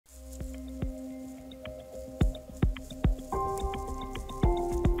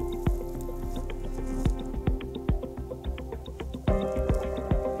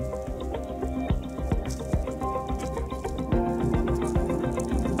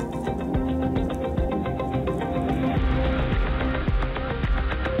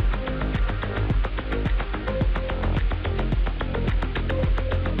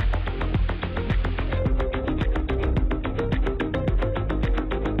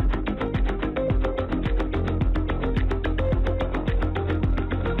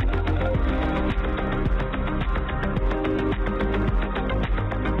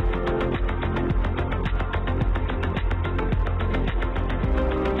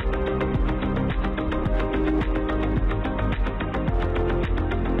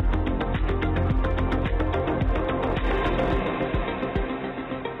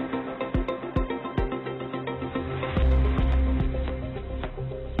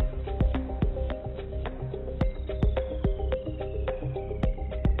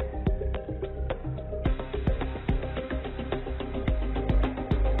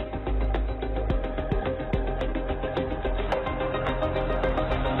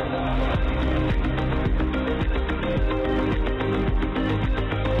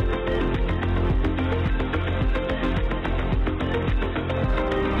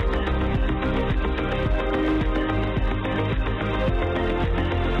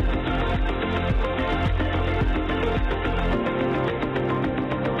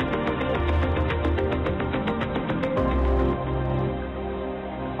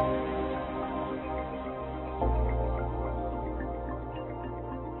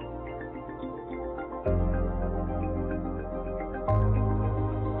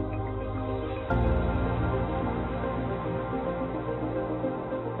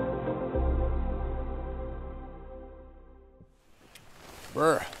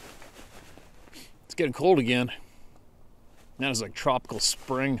Brr. It's getting cold again. Now it's like tropical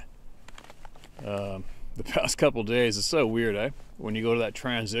spring. The past couple days, it's so weird, eh? When you go to that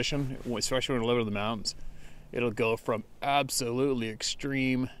transition, especially when you live in the mountains, it'll go from absolutely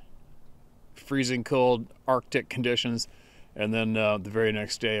extreme, freezing cold, Arctic conditions, and then the very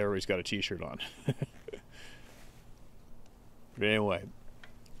next day, everybody's got a t-shirt on. But anyway,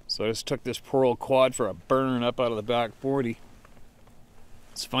 so I just took this poor old quad for a burn up out of the back 40.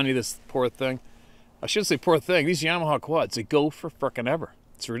 It's funny, this poor thing. I shouldn't say poor thing. These Yamaha quads, they go for frickin' ever.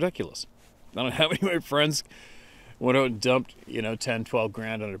 It's ridiculous. I don't know how many of my friends went out and dumped, 10, 12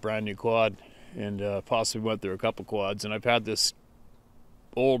 grand on a brand new quad, and possibly went through a couple quads. And I've had this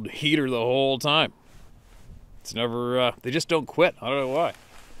old heater the whole time. It's never, they just don't quit. I don't know why.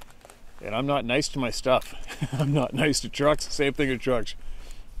 And I'm not nice to my stuff. I'm not nice to trucks. Same thing with trucks.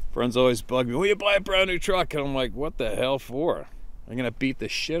 Friends always bug me, will you buy a brand new truck? And I'm like, what the hell for? I'm going to beat the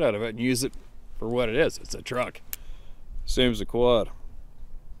shit out of it and use it for what it is. It's a truck. Same as a quad.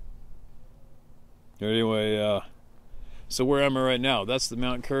 Anyway, so where am I right now? That's the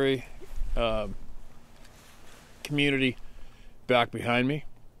Mount Currie community back behind me.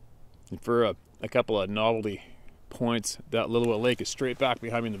 And for a couple of novelty points, that Lillooet Lake is straight back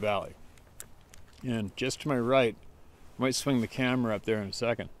behind me in the valley. And just to my right, I might swing the camera up there in a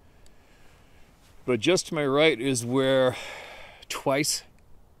second, but just to my right is where twice,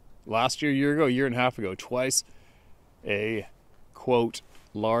 last year, year and a half ago, twice a, quote,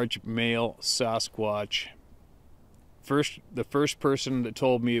 large male Sasquatch. The first person that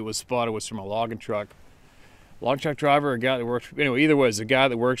told me it was spotted was from a logging truck. Log truck driver, a guy that works, anyway, either way, it's a guy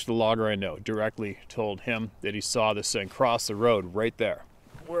that works the logger I know, directly told him that he saw this thing cross the road right there.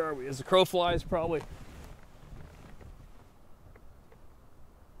 Where are we? As the crow flies, probably.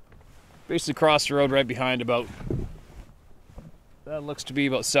 Basically cross the road right behind about, that looks to be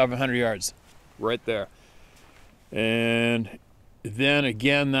about 700 yards, right there. And then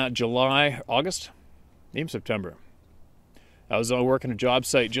again that July, August, even September, I was working a job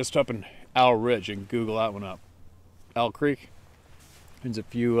site just up in Owl Ridge. You can Google that one up. Owl Creek. There's a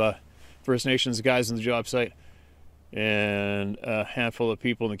few First Nations guys on the job site, and a handful of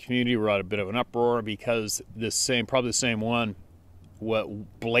people in the community were at a bit of an uproar because probably the same one,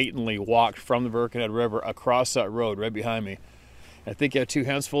 blatantly walked from the Birkenhead River across that road right behind me. I think he had two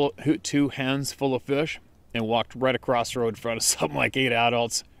hands full of fish, and walked right across the road in front of something like 4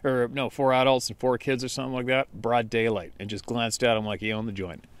 adults and 4 kids or something like that, broad daylight, and just glanced at him like he owned the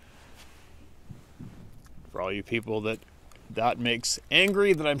joint. For all you people that makes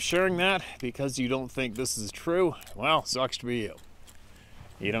angry that I'm sharing that because you don't think this is true, well, sucks to be you.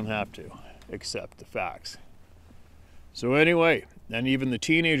 You don't have to accept the facts. So anyway, and even the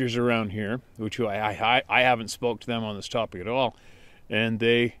teenagers around here, which I haven't spoke to them on this topic at all, and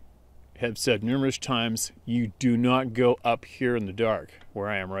they have said numerous times, you do not go up here in the dark where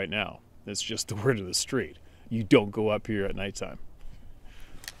I am right now. That's just the word of the street. You don't go up here at nighttime.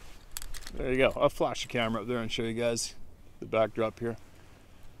 There you go. I'll flash the camera up there and show you guys the backdrop here.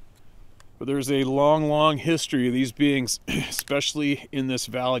 But there's a long, long history of these beings, especially in this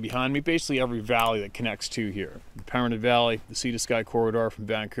valley behind me. Basically every valley that connects to here. The Permanent Valley, the Sea to Sky corridor from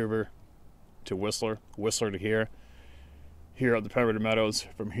Vancouver to Whistler, Whistler to here up the Pemberton Meadows,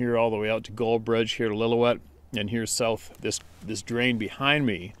 from here all the way out to Goldbridge, here to Lillooet, and here south, this drain behind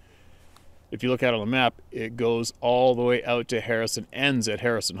me. If you look at it on the map, it goes all the way out to Harrison, ends at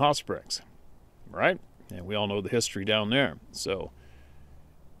Harrison Hot Springs, right? And we all know the history down there. So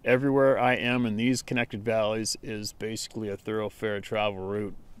everywhere I am in these connected valleys is basically a thoroughfare travel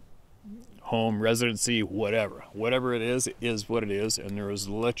route, home, residency, whatever. Whatever it is what it is, and there is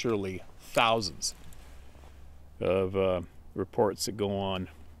literally thousands of reports that go on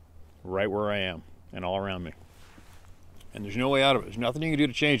right where I am and all around me. And there's no way out of it. There's nothing you can do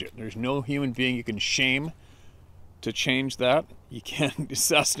to change it. There's no human being you can shame to change that. You can't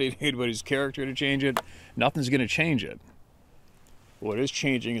assassinate anybody's character to change it. Nothing's going to change it. What is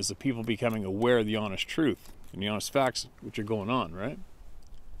changing is the people becoming aware of the honest truth and the honest facts which are going on, right?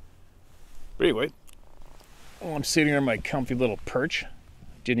 But anyway, I'm sitting here on my comfy little perch.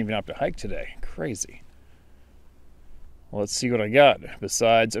 Didn't even have to hike today. Crazy. Well, let's see what I got.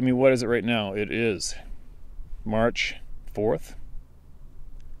 Besides, what is it right now? It is March 4th.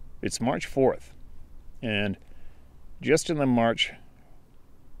 It's March 4th. And just in the March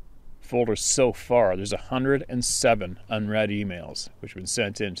folder so far, there's 107 unread emails which have been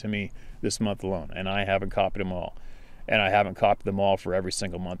sent in to me this month alone, and I haven't copied them all. And I haven't copied them all for every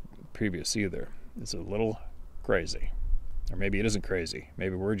single month previous either. It's a little crazy. Or maybe it isn't crazy.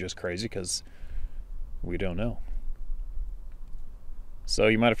 Maybe we're just crazy because we don't know. So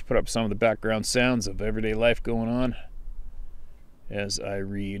you might have to put up some of the background sounds of everyday life going on as I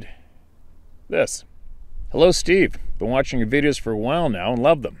read this. Hello, Steve. Been watching your videos for a while now and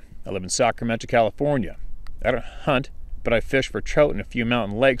love them. I live in Sacramento, California. I don't hunt, but I fish for trout in a few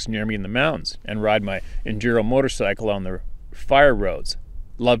mountain lakes near me in the mountains and ride my enduro motorcycle on the fire roads.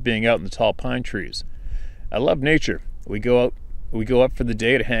 Love being out in the tall pine trees. I love nature. We go up for the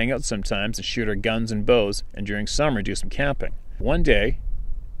day to hang out sometimes and shoot our guns and bows, and during summer do some camping. One day,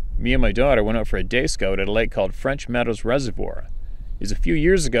 me and my daughter went out for a day scout at a lake called French Meadows Reservoir. It was a few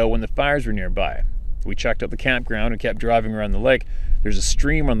years ago when the fires were nearby. We checked out the campground and kept driving around the lake. There's a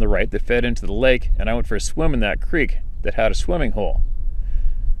stream on the right that fed into the lake, and I went for a swim in that creek that had a swimming hole.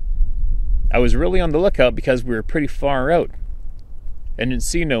 I was really on the lookout because we were pretty far out and didn't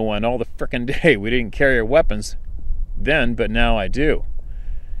see no one all the frickin' day. We didn't carry our weapons then, but now I do.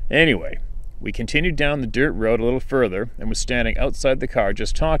 Anyway, we continued down the dirt road a little further and was standing outside the car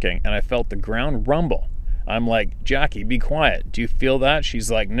just talking, and I felt the ground rumble. I'm like, Jackie, be quiet. Do you feel that? She's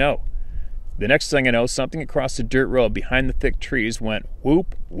like, no. The next thing I know, something across the dirt road behind the thick trees went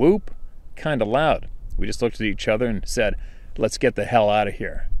whoop, whoop, kind of loud. We just looked at each other and said, let's get the hell out of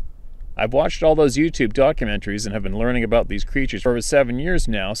here. I've watched all those YouTube documentaries and have been learning about these creatures for over 7 years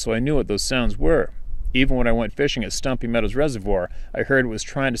now, so I knew what those sounds were. Even when I went fishing at Stumpy Meadows Reservoir, I heard it was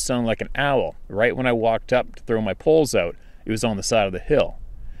trying to sound like an owl. Right when I walked up to throw my poles out, it was on the side of the hill.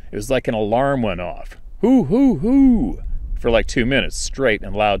 It was like an alarm went off. Hoo, hoo, hoo, for like 2 minutes, straight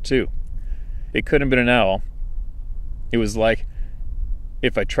and loud too. It couldn't have been an owl. It was like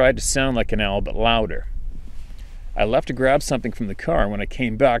if I tried to sound like an owl, but louder. I left to grab something from the car, and when I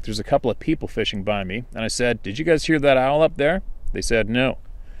came back, there's a couple of people fishing by me, and I said, did you guys hear that owl up there? They said no.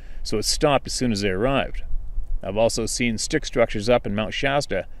 So it stopped as soon as they arrived. I've also seen stick structures up in Mount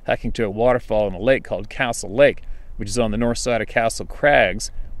Shasta, hiking to a waterfall in a lake called Castle Lake, which is on the north side of Castle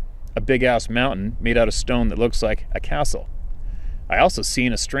Crags, a big-ass mountain made out of stone that looks like a castle. I also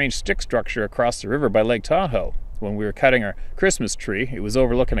seen a strange stick structure across the river by Lake Tahoe. When we were cutting our Christmas tree, it was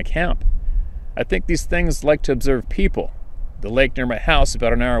overlooking a camp. I think these things like to observe people. The lake near my house,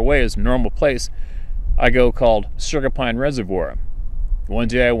 about an hour away, is a normal place I go called Sugar Pine Reservoir. One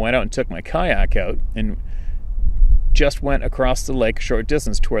day I went out and took my kayak out and just went across the lake a short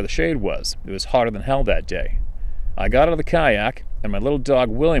distance to where the shade was. It was hotter than hell that day. I got out of the kayak, and my little dog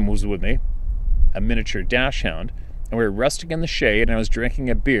William was with me, a miniature dachshund, and we were resting in the shade, and I was drinking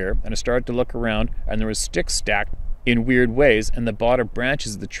a beer, and I started to look around, and there was sticks stacked in weird ways, and the bottom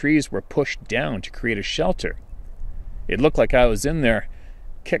branches of the trees were pushed down to create a shelter. It looked like I was in their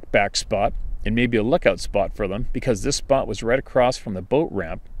kickback spot, and maybe a lookout spot for them, because this spot was right across from the boat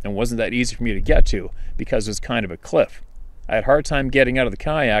ramp and wasn't that easy for me to get to because it was kind of a cliff. I had a hard time getting out of the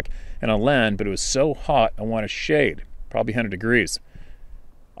kayak and on land, but it was so hot I wanted shade, probably 100 degrees.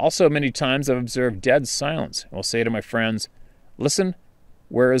 Also, many times I've observed dead silence and will say to my friends, listen,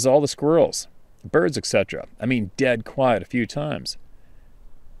 where is all the squirrels, birds, etc.? I mean dead quiet a few times.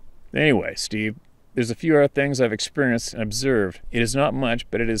 Anyway, Steve, there's a few other things I've experienced and observed. It is not much,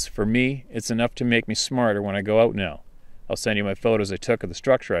 but it is, for me, it's enough to make me smarter when I go out now. I'll send you my photos I took of the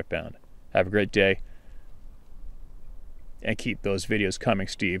structure I found. Have a great day. And keep those videos coming,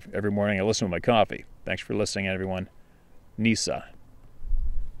 Steve. Every morning I listen with my coffee. Thanks for listening, everyone. Nisa.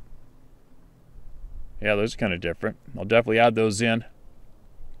 Yeah, those are kind of different. I'll definitely add those in.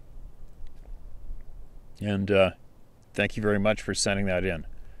 And thank you very much for sending that in.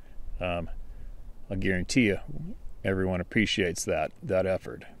 I guarantee you everyone appreciates that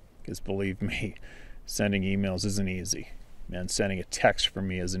effort, because believe me, sending emails isn't easy, and sending a text from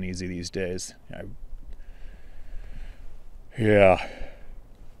me isn't easy these days. Yeah.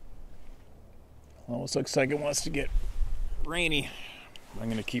 Almost looks like it wants to get rainy. I'm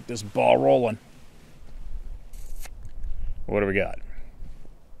going to keep this ball rolling. What do we got?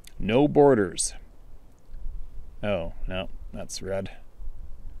 No borders. Oh, no, that's red.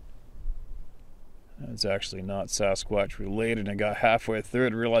 It's actually not Sasquatch related, and I got halfway through it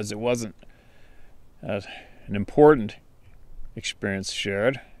and realized it wasn't. An important experience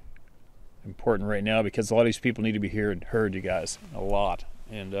shared. Important right now because a lot of these people need to be heard, you guys. A lot.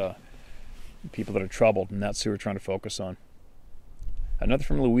 And people that are troubled, and that's who we're trying to focus on. Another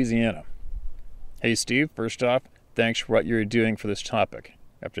from Louisiana. Hey, Steve, first off, thanks for what you're doing for this topic.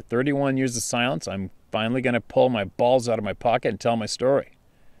 After 31 years of silence, I'm finally going to pull my balls out of my pocket and tell my story.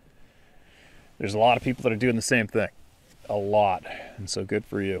 There's a lot of people that are doing the same thing. A lot. And so good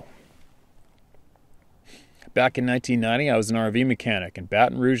for you. Back in 1990, I was an RV mechanic in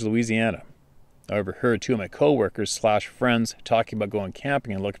Baton Rouge, Louisiana. I overheard two of my co-workers / friends talking about going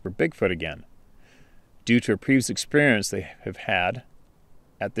camping and looking for Bigfoot again, due to a previous experience they have had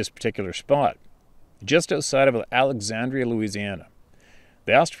at this particular spot, just outside of Alexandria, Louisiana.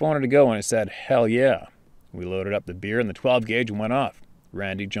 They asked if I wanted to go, and I said, hell yeah. We loaded up the beer and the 12 gauge and went off,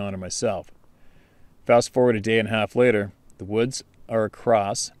 Randy, John, and myself. Fast forward a day and a half later, the woods are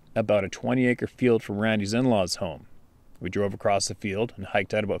across about a 20-acre field from Randy's in-laws' home. We drove across the field and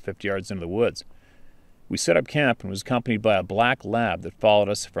hiked out about 50 yards into the woods. We set up camp and was accompanied by a black lab that followed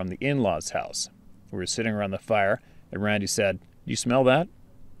us from the in-laws' house. We were sitting around the fire, and Randy said, "You smell that?"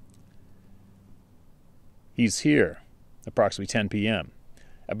 He's here, approximately 10 p.m.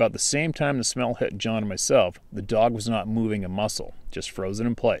 About the same time the smell hit John and myself, the dog was not moving a muscle, just frozen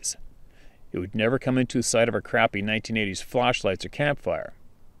in place. It would never come into sight of our crappy 1980s flashlights or campfire.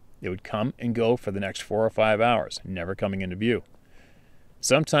 It would come and go for the next 4 or 5 hours, never coming into view.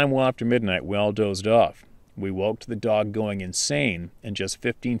 Sometime well after midnight, we all dozed off. We woke to the dog going insane, and just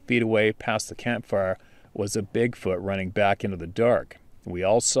 15 feet away past the campfire was a Bigfoot running back into the dark. We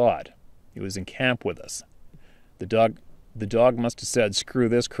all saw it. He was in camp with us. The dog must have said, "Screw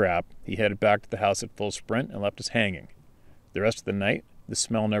this crap." He headed back to the house at full sprint and left us hanging. The rest of the night, the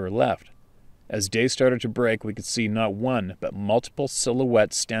smell never left. As day started to break, we could see not one, but multiple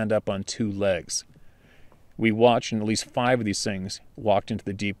silhouettes stand up on 2 legs. We watched, and at least 5 of these things walked into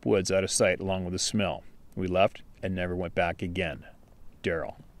the deep woods out of sight along with the smell. We left and never went back again.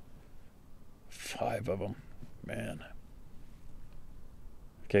 Daryl. 5 of them. Man.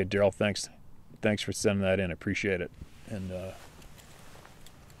 Okay, Daryl, thanks for sending that in. I appreciate it. And,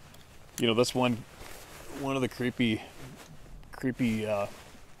 that's one of the creepy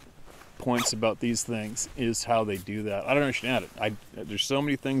points about these things is how they do that. I don't understand it. There's so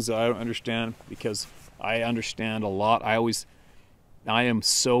many things that I don't understand because I understand a lot. I am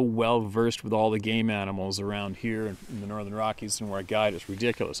so well versed with all the game animals around here in the Northern Rockies and where I guide. It's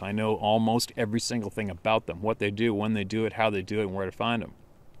ridiculous. I know almost every single thing about them, what they do, when they do it, how they do it, and where to find them,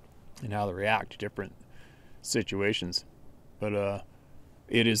 and how they react to different situations. But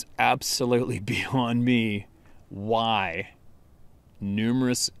it is absolutely beyond me why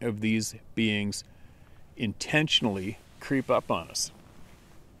numerous of these beings intentionally creep up on us.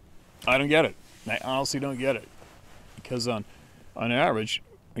 I don't get it. I honestly don't get it. Because on average,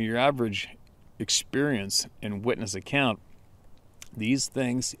 your average experience and witness account, these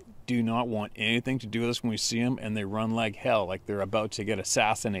things do not want anything to do with us when we see them, and they run like hell, like they're about to get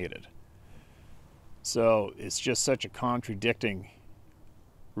assassinated. So it's just such a contradicting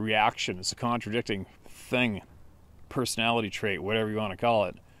reaction. It's a contradicting thing, personality trait, whatever you want to call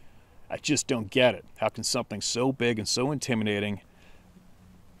it. I just don't get it. How can something so big and so intimidating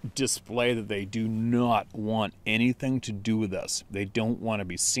display that they do not want anything to do with us? They don't want to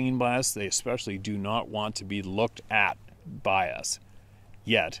be seen by us. They especially do not want to be looked at by us.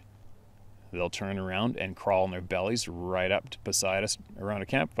 Yet, they'll turn around and crawl on their bellies right up beside us around a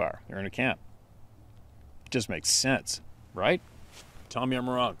campfire. They're in a camp. It just makes sense, right? Tell me I'm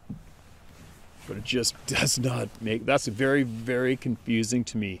wrong. But it just does not make... That's very, very confusing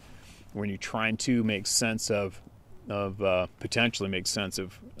to me when you're trying to make sense of potentially make sense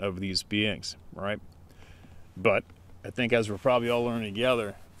of these beings, right? But I think as we're probably all learning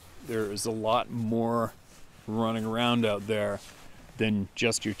together, there is a lot more running around out there than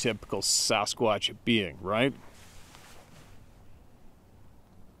just your typical Sasquatch being, right?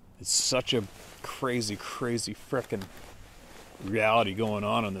 It's such a crazy, crazy frickin' reality going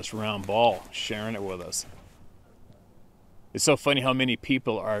on this round ball, sharing it with us. It's so funny how many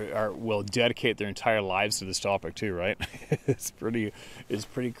people will dedicate their entire lives to this topic too, right? It's pretty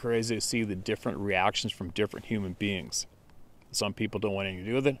crazy to see the different reactions from different human beings. Some people don't want anything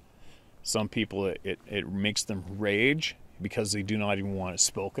to do with it. Some people it makes them rage because they do not even want it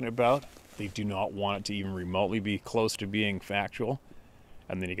spoken about. They do not want it to even remotely be close to being factual.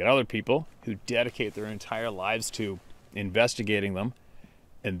 And then you get other people who dedicate their entire lives to investigating them,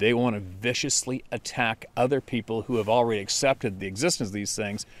 and they want to viciously attack other people who have already accepted the existence of these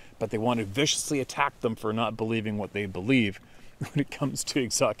things, but they want to viciously attack them for not believing what they believe when it comes to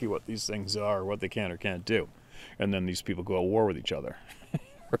exactly what these things are, or what they can or can't do. And then these people go at war with each other,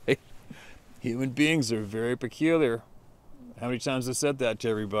 right? Human beings are very peculiar. How many times have I said that to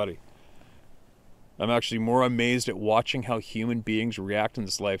everybody? I'm actually more amazed at watching how human beings react in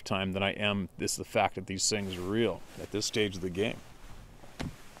this lifetime than I am the fact that these things are real at this stage of the game.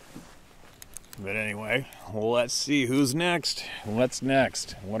 But anyway, let's see who's next. What's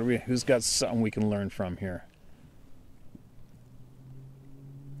next? What are we? Who's got something we can learn from here?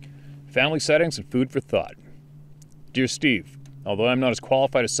 Family settings and food for thought. Dear Steve, although I'm not as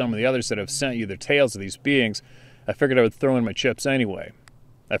qualified as some of the others that have sent you their tales of these beings, I figured I would throw in my chips anyway.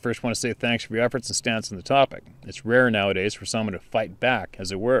 I first want to say thanks for your efforts and stance on the topic. It's rare nowadays for someone to fight back,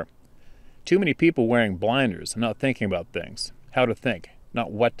 as it were. Too many people wearing blinders and not thinking about things. How to think,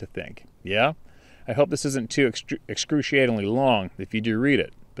 not what to think. Yeah? I hope this isn't too excruciatingly long if you do read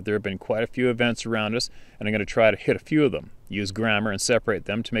it, but there have been quite a few events around us, and I'm going to try to hit a few of them, use grammar, and separate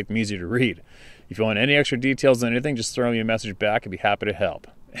them to make them easier to read. If you want any extra details on anything, just throw me a message back. I'd be happy to help.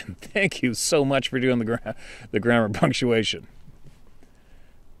 And thank you so much for doing the grammar punctuation.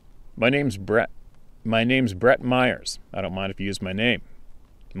 My name's Brett Myers. I don't mind if you use my name.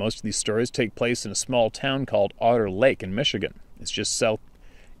 Most of these stories take place in a small town called Otter Lake in Michigan. It's just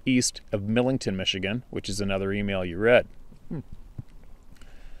southeast of Millington, Michigan, which is another email you read.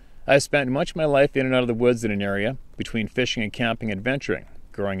 I spent much of my life in and out of the woods in an area between fishing and camping and adventuring.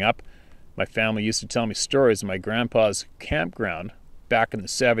 Growing up, my family used to tell me stories of my grandpa's campground back in the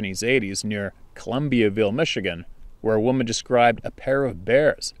 70s, 80s near Columbiaville, Michigan, where a woman described a pair of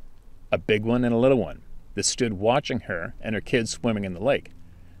bears, a big one and a little one, that stood watching her and her kids swimming in the lake.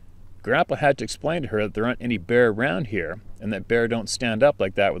 Grandpa had to explain to her that there aren't any bear around here and that bear don't stand up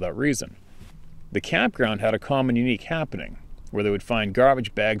like that without reason. The campground had a common unique happening, where they would find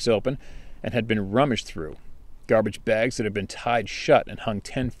garbage bags open and had been rummaged through. Garbage bags that had been tied shut and hung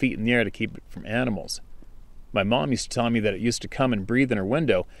 10 feet in the air to keep it from animals. My mom used to tell me that it used to come and breathe in her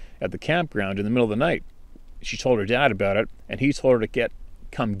window at the campground in the middle of the night. She told her dad about it, and he told her to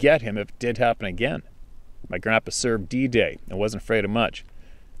come get him if it did happen again. My grandpa served D-Day and wasn't afraid of much.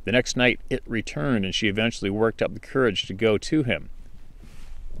 The next night, it returned, and she eventually worked up the courage to go to him.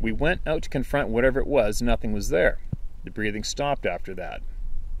 We went out to confront whatever it was, and nothing was there. The breathing stopped after that.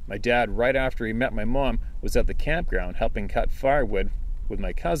 My dad, right after he met my mom, was at the campground helping cut firewood with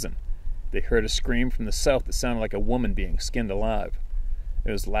my cousin. They heard a scream from the south that sounded like a woman being skinned alive.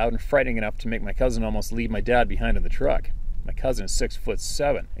 It was loud and frightening enough to make my cousin almost leave my dad behind in the truck. My cousin is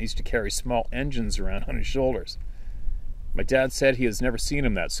 6'7" and used to carry small engines around on his shoulders. My dad said he has never seen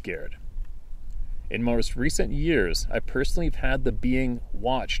him that scared. In most recent years, I personally have had the being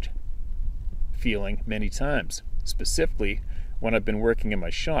watched feeling many times, specifically when I've been working in my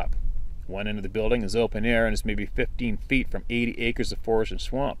shop. One end of the building is open air and is maybe 15 feet from 80 acres of forest and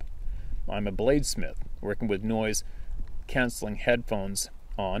swamp. I'm a bladesmith, working with noise-canceling headphones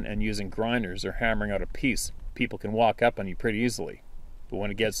on and using grinders or hammering out a piece. People can walk up on you pretty easily. But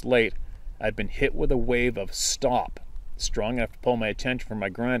when it gets late, I've been hit with a wave of stop, strong enough to pull my attention from my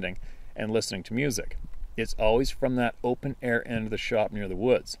grinding and listening to music. It's always from that open-air end of the shop near the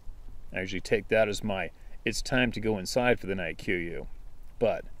woods. I usually take that as my "it's time to go inside for the night" QU.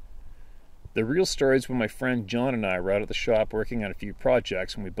 But the real story is when my friend John and I were out at the shop working on a few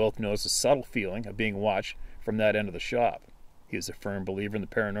projects, and we both noticed a subtle feeling of being watched from that end of the shop. He is a firm believer in the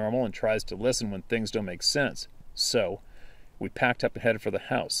paranormal and tries to listen when things don't make sense. So we packed up and headed for the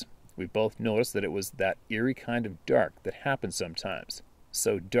house. We both noticed that it was that eerie kind of dark that happens sometimes.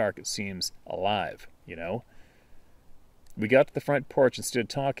 So dark it seems alive, you know? We got to the front porch and stood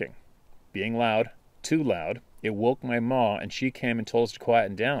talking. Being loud, too loud, it woke my ma, and she came and told us to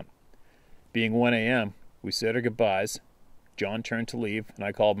quieten down. Being 1 a.m., we said our goodbyes. John turned to leave, and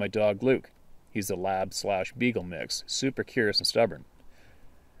I called my dog Luke. He's a lab/beagle mix, super curious and stubborn.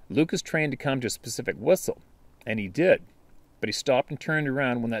 Luke is trained to come to a specific whistle, and he did. But he stopped and turned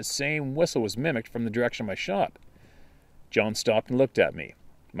around when that same whistle was mimicked from the direction of my shop. John stopped and looked at me.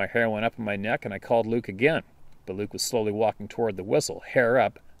 My hair went up on my neck, and I called Luke again. But Luke was slowly walking toward the whistle, hair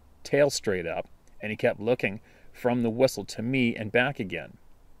up, tail straight up, and he kept looking from the whistle to me and back again.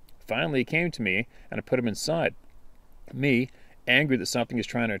 Finally, he came to me, and I put him inside. Me, angry that something is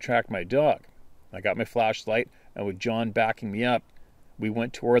trying to attract my dog. I got my flashlight, and with John backing me up, we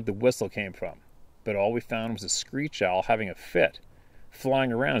went toward the whistle came from. But all we found was a screech owl having a fit,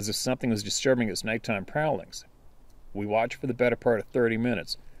 flying around as if something was disturbing its nighttime prowlings. We watched for the better part of 30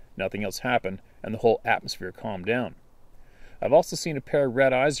 minutes. Nothing else happened, and the whole atmosphere calmed down. I've also seen a pair of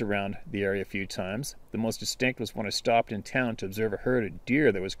red eyes around the area a few times. The most distinct was when I stopped in town to observe a herd of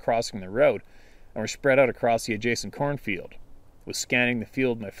deer that was crossing the road and were spread out across the adjacent cornfield. I was scanning the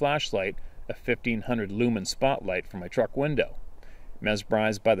field with my flashlight, a 1500 lumen spotlight from my truck window.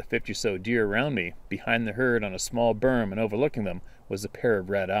 Mesmerized by the 50 or so deer around me, behind the herd on a small berm and overlooking them was a pair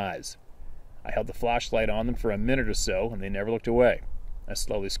of red eyes. I held the flashlight on them for a minute or so, and they never looked away. I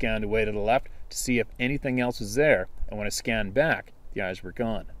slowly scanned away to the left to see if anything else was there, and when I scanned back, the eyes were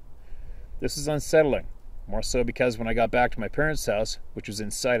gone. This is unsettling, more so because when I got back to my parents' house, which was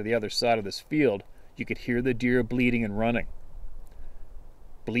in sight of the other side of this field, you could hear the deer bleating and running.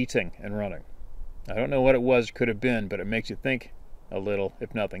 Bleating and running. I don't know what it was or could have been, but it makes you think a little,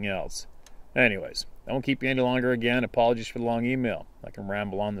 if nothing else. Anyways, I won't keep you any longer again. Apologies for the long email. I can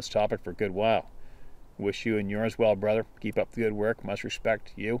ramble on this topic for a good while. Wish you and yours well, brother. Keep up the good work. Much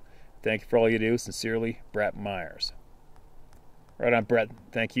respect to you. Thank you for all you do. Sincerely, Brett Myers. Right on, Brett.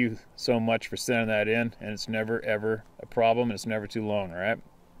 Thank you so much for sending that in. And it's never, ever a problem. And it's never too long, all right?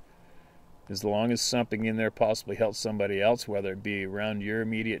 As long as something in there possibly helps somebody else, whether it be around your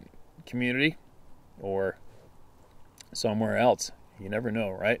immediate community or somewhere else. You never know,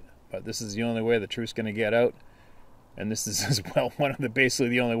 right? But this is the only way the truth's going to get out. And this is as well one of the basically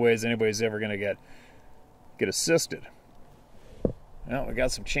the only ways anybody's ever going to get assisted. Now, we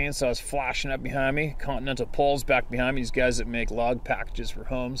got some chainsaws flashing up behind me, Continental poles back behind me, these guys that make log packages for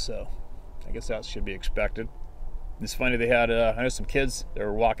homes, so I guess that should be expected. It's funny, they had, I know some kids that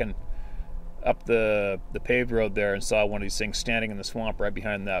were walking up the paved road there and saw one of these things standing in the swamp right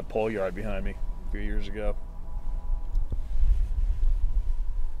behind that pole yard behind me a few years ago.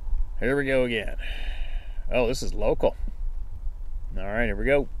 Here we go again. Oh, this is local. All right, here we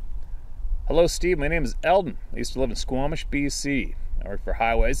go. Hello, Steve. My name is Eldon. I used to live in Squamish, BC. I worked for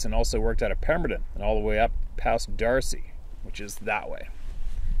Highways and also worked out of Pemberton and all the way up past Darcy, which is that way.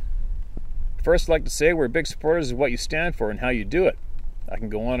 First, I'd like to say we're big supporters of what you stand for and how you do it. I can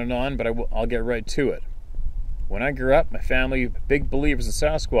go on and on, but I'll get right to it. When I grew up, my family were big believers in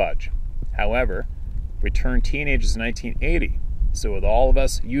Sasquatch. However, we turned teenagers in 1980. So with all of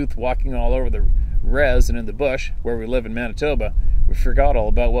us youth walking all over the res and in the bush, where we live in Manitoba, we forgot all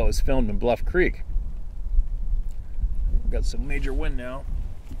about what was filmed in Bluff Creek. We've got some major wind now.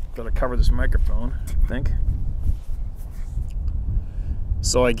 Gotta cover this microphone, I think.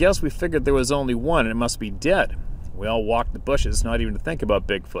 So I guess we figured there was only one and it must be dead. We all walked the bushes, not even to think about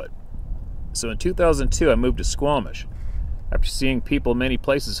Bigfoot. So in 2002, I moved to Squamish. After seeing people in many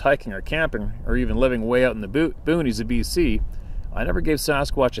places hiking or camping, or even living way out in the boonies of BC, I never gave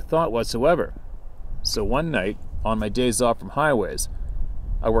Sasquatch a thought whatsoever. So one night, on my days off from Highways,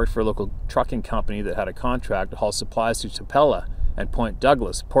 I worked for a local trucking company that had a contract to haul supplies to Tupela and Port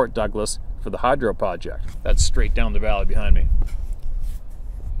Douglas for the hydro project. That's straight down the valley behind me.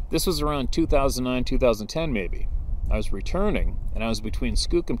 This was around 2009, 2010 maybe. I was returning, and I was between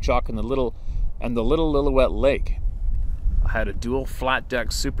Skookumchuck and the Little Lillooet Lake. I had a dual flat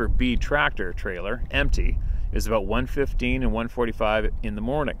deck Super B tractor trailer, empty. It was about 1:15 and 1:45 in the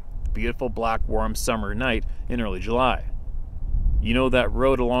morning. Beautiful black warm summer night in early July. You know that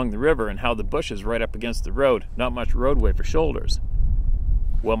road along the river and how the bushes right up against the road, not much roadway for shoulders.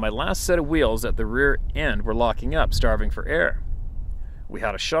 Well, my last set of wheels at the rear end were locking up, starving for air. We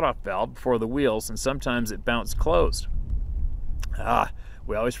had a shutoff valve before the wheels and sometimes it bounced closed.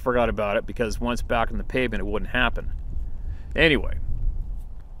 We always forgot about it because once back on the pavement it wouldn't happen. Anyway,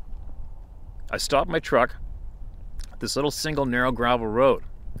 I stopped my truck at this little single narrow gravel road.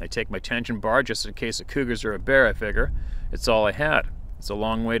 I take my tension bar just in case of cougars or a bear, I figure. It's all I had. It's a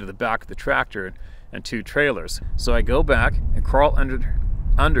long way to the back of the tractor and two trailers. So I go back and crawl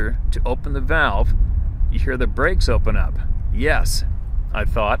under to open the valve. You hear the brakes open up. Yes, I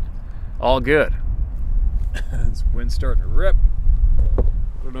thought. All good. This wind's starting to rip.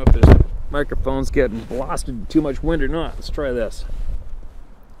 I don't know if this microphone's getting blasted too much wind or not. Let's try this.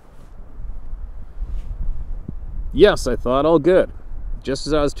 Yes, I thought, all good. Just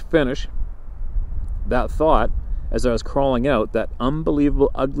as I was to finish that thought, as I was crawling out, that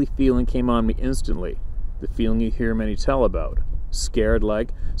unbelievable ugly feeling came on me instantly. The feeling you hear many tell about. Scared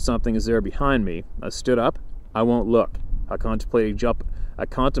like something is there behind me. I stood up. I won't look. I contemplated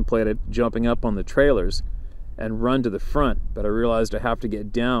jumping up on the trailers and run to the front, but I realized I have to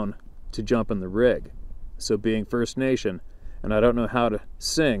get down to jump in the rig. So being First Nation, and I don't know how to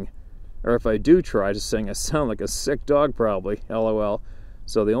sing, or if I do try to sing, I sound like a sick dog probably, LOL.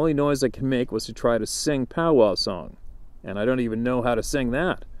 So the only noise I could make was to try to sing powwow song. And I don't even know how to sing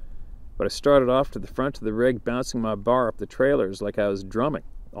that. But I started off to the front of the rig, bouncing my bar up the trailers like I was drumming.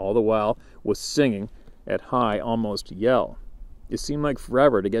 All the while was singing at high, almost yell. It seemed like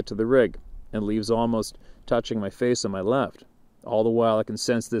forever to get to the rig, and leaves almost touching my face on my left. All the while I can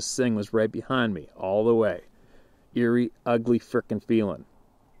sense this thing was right behind me, all the way. Eerie, ugly frickin' feeling.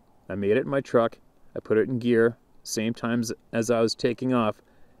 I made it in my truck. I put it in gear. Same time as I was taking off,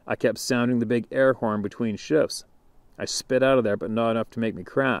 I kept sounding the big air horn between shifts. I spit out of there, but not enough to make me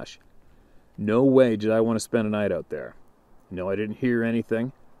crash. No way did I want to spend a night out there. No, I didn't hear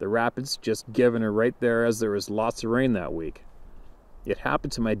anything. The rapids just giving her right there as there was lots of rain that week. It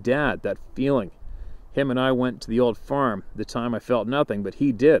happened to my dad, that feeling. Him and I went to the old farm the time I felt nothing, but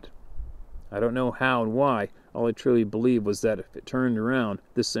he did. I don't know how and why. All I truly believe was that if it turned around,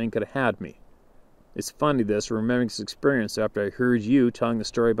 this thing could have had me. It's funny this, remembering this experience after I heard you telling the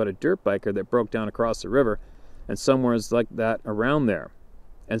story about a dirt biker that broke down across the river, and somewhere is like that around there,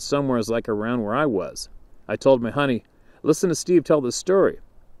 and somewhere is like around where I was. I told my honey, listen to Steve tell this story.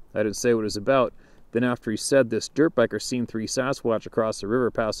 I didn't say what it was about. Then after he said this dirt biker seen 3 Sasquatch across the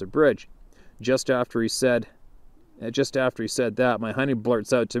river past a bridge, just after he said that, my honey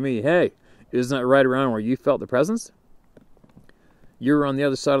blurts out to me, hey, isn't that right around where you felt the presence? You were on the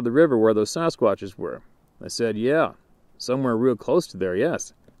other side of the river where those Sasquatches were. I said, yeah, somewhere real close to there,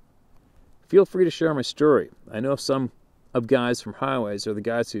 yes. Feel free to share my story. I know some of guys from highways or the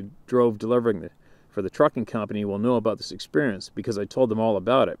guys who drove delivering for the trucking company will know about this experience because I told them all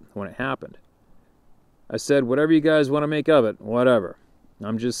about it when it happened. I said, whatever you guys want to make of it, whatever.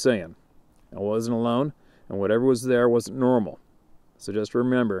 I'm just saying. I wasn't alone, and whatever was there wasn't normal. So just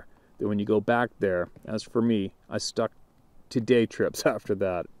remember that when you go back there, as for me, I stuck to day trips after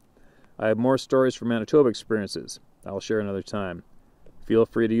that. I have more stories from Manitoba experiences I'll share another time. Feel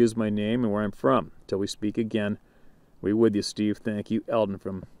free to use my name and where I'm from. Till we speak again, we with you, Steve. Thank you, Eldon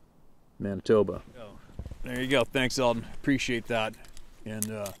from Manitoba. Oh, there you go. Thanks, Eldon. Appreciate that. And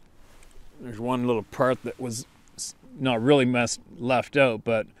there's one little part that was not really left out,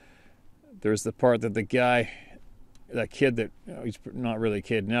 but there's the part that the guy, that kid that, he's not really a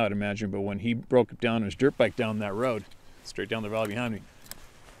kid now, I'd imagine, but when he broke down his dirt bike down that road, straight down the valley behind me,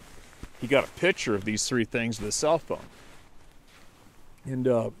 he got a picture of these 3 things with his cell phone. And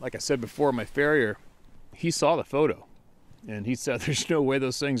like I said before, my farrier, he saw the photo, and he said there's no way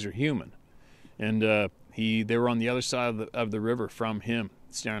those things are human. And they were on the other side of the river from him,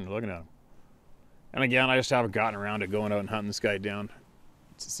 standing and looking at him. And again, I just haven't gotten around to going out and hunting this guy down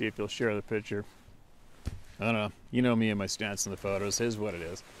to see if he'll share the picture. I don't know. You know me and my stance in the photos. It is what it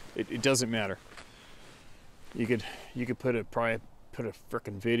is. It doesn't matter. You could probably put a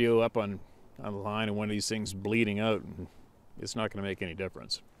frickin' video up on the line and one of these things bleeding out, and it's not going to make any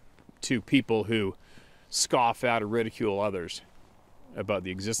difference to people who scoff at or ridicule others about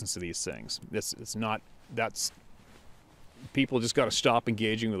the existence of these things. That's people just got to stop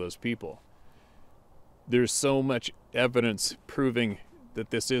engaging with those people. There's so much evidence proving that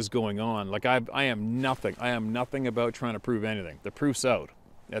this is going on. Like I am nothing about trying to prove anything. The proof's out.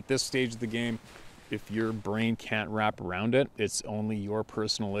 At this stage of the game, if your brain can't wrap around it, it's only your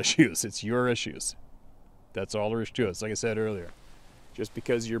personal issues. It's your issues. That's all there is to it. It's like I said earlier. Just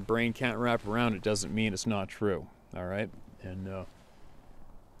because your brain can't wrap around it doesn't mean it's not true. All right? And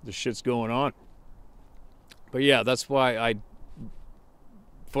this shit's going on. But yeah, that's why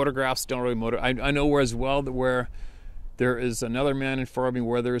photographs don't really motivate. I know where there is another man in front of me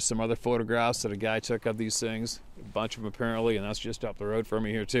where there's some other photographs that a guy took of these things. A bunch of them apparently, and that's just up the road from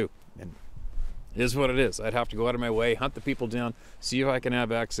me here too. And it is what it is. I'd have to go out of my way, hunt the people down, see if I can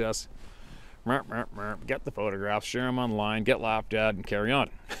have access, get the photographs, share them online, get laughed at, and carry on.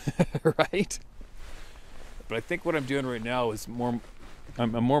 Right? But I think what I'm doing right now is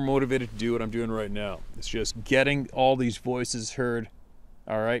I'm more motivated to do what I'm doing right now. It's just getting all these voices heard,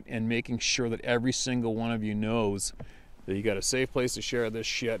 all right, and making sure that every single one of you knows that you got a safe place to share this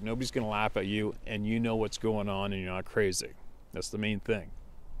shit. Nobody's going to laugh at you, and you know what's going on, and you're not crazy. That's the main thing.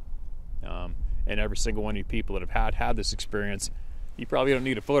 And every single one of you people that have had this experience, you probably don't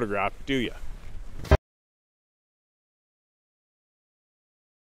need a photograph, do you?